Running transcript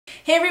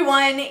Hey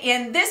everyone,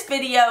 in this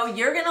video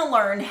you're going to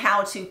learn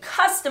how to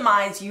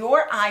customize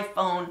your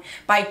iPhone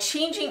by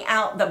changing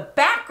out the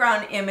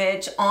background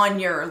image on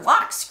your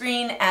lock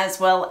screen as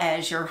well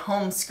as your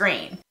home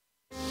screen.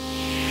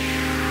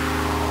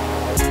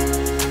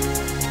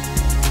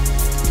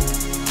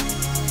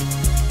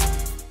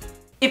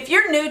 If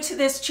you're new to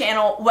this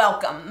channel,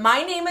 welcome.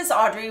 My name is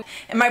Audrey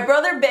and my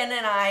brother Ben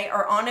and I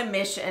are on a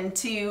mission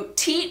to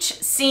teach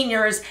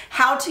seniors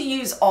how to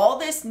use all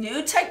this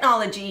new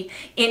technology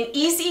in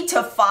easy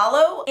to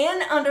follow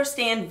and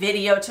understand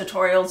video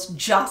tutorials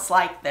just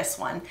like this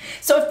one.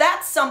 So if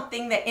that's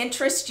something that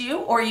interests you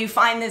or you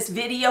find this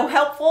video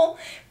helpful,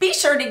 be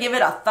sure to give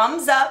it a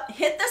thumbs up,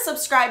 hit the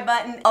subscribe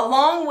button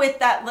along with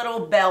that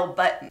little bell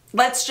button.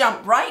 Let's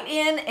jump right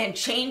in and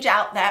change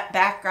out that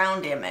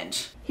background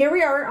image. Here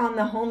we are on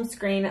the home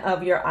screen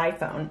of your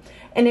iPhone,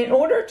 and in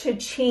order to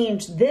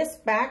change this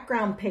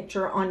background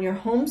picture on your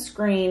home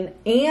screen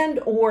and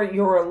or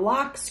your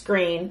lock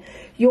screen,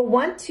 you'll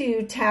want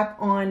to tap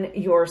on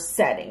your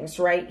settings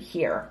right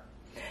here.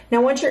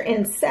 Now once you're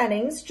in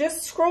settings,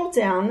 just scroll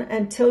down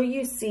until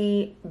you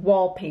see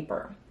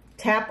wallpaper.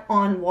 Tap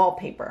on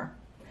wallpaper.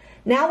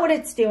 Now what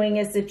it's doing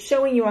is it's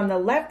showing you on the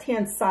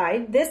left-hand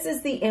side, this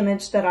is the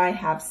image that I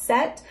have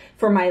set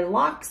for my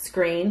lock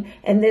screen,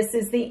 and this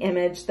is the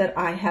image that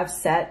I have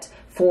set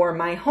for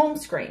my home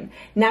screen.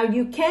 Now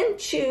you can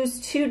choose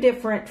two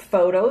different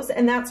photos,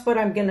 and that's what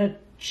I'm going to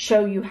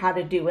show you how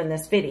to do in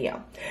this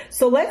video.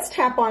 So let's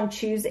tap on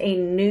choose a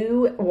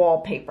new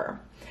wallpaper.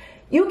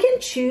 You can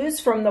choose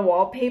from the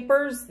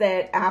wallpapers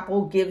that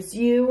Apple gives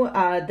you,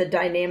 the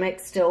dynamic,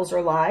 stills,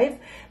 or live.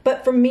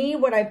 But for me,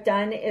 what I've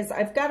done is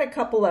I've got a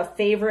couple of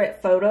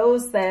favorite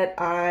photos that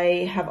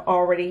I have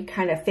already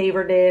kind of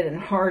favorited and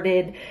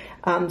hearted.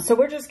 So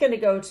we're just going to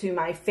go to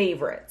my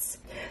favorites.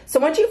 So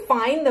once you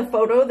find the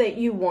photo that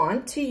you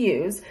want to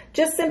use,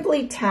 just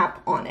simply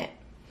tap on it.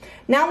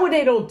 Now what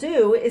it'll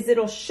do is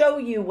it'll show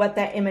you what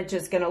that image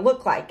is going to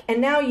look like.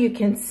 And now you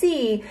can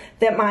see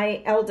that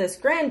my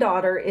eldest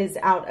granddaughter is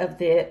out of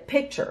the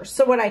picture.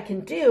 So what I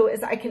can do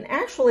is I can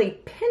actually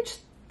pinch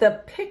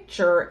the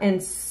picture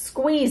and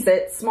squeeze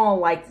it small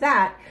like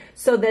that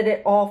so that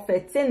it all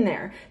fits in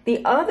there.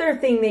 The other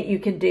thing that you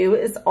can do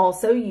is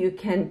also you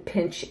can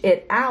pinch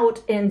it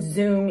out and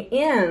zoom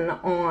in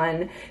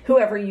on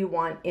whoever you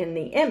want in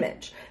the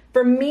image.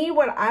 For me,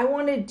 what I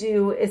want to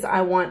do is I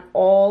want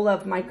all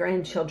of my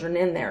grandchildren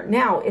in there.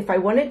 Now, if I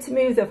wanted to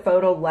move the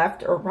photo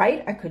left or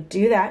right, I could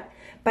do that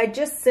by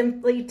just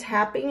simply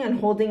tapping and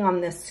holding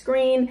on the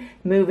screen,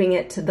 moving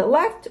it to the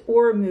left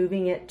or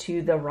moving it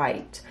to the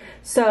right.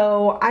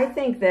 So I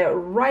think that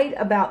right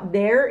about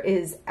there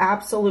is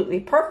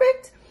absolutely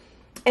perfect.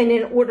 And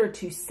in order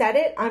to set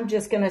it, I'm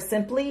just going to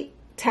simply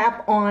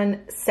tap on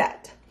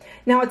set.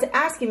 Now it's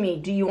asking me,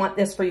 do you want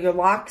this for your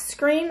lock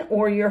screen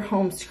or your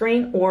home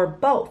screen or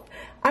both?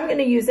 I'm going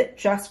to use it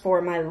just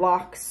for my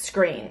lock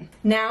screen.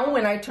 Now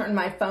when I turn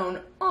my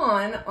phone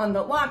on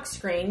the lock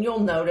screen,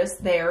 you'll notice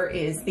there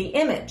is the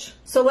image.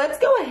 So let's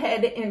go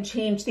ahead and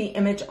change the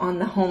image on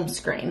the home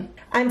screen.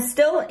 I'm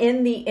still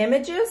in the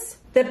images.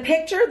 The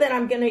picture that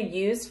I'm going to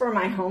use for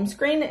my home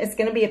screen is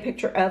going to be a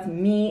picture of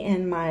me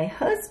and my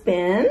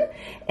husband,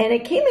 and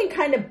it came in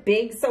kind of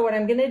big, so what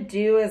I'm going to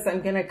do is I'm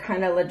going to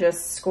kind of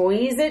just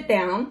squeeze it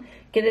down,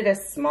 get it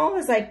as small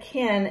as I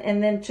can,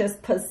 and then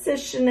just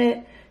position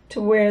it to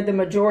where the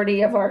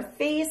majority of our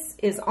face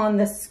is on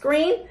the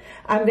screen.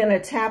 I'm going to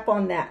tap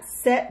on that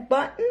set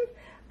button.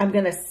 I'm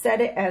going to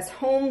set it as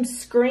home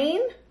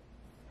screen,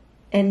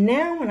 and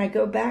now when I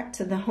go back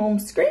to the home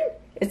screen,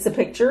 it's a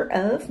picture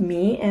of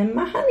me and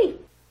my honey.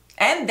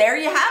 And there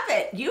you have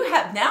it. You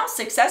have now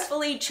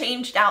successfully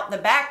changed out the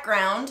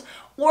background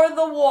or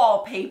the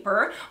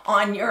wallpaper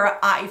on your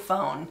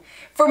iPhone.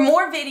 For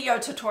more video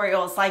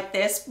tutorials like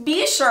this,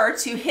 be sure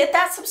to hit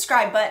that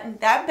subscribe button,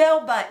 that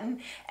bell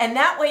button, and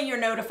that way you're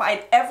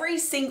notified every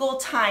single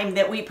time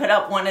that we put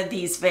up one of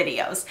these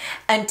videos.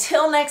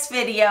 Until next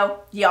video,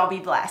 y'all be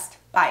blessed.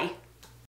 Bye.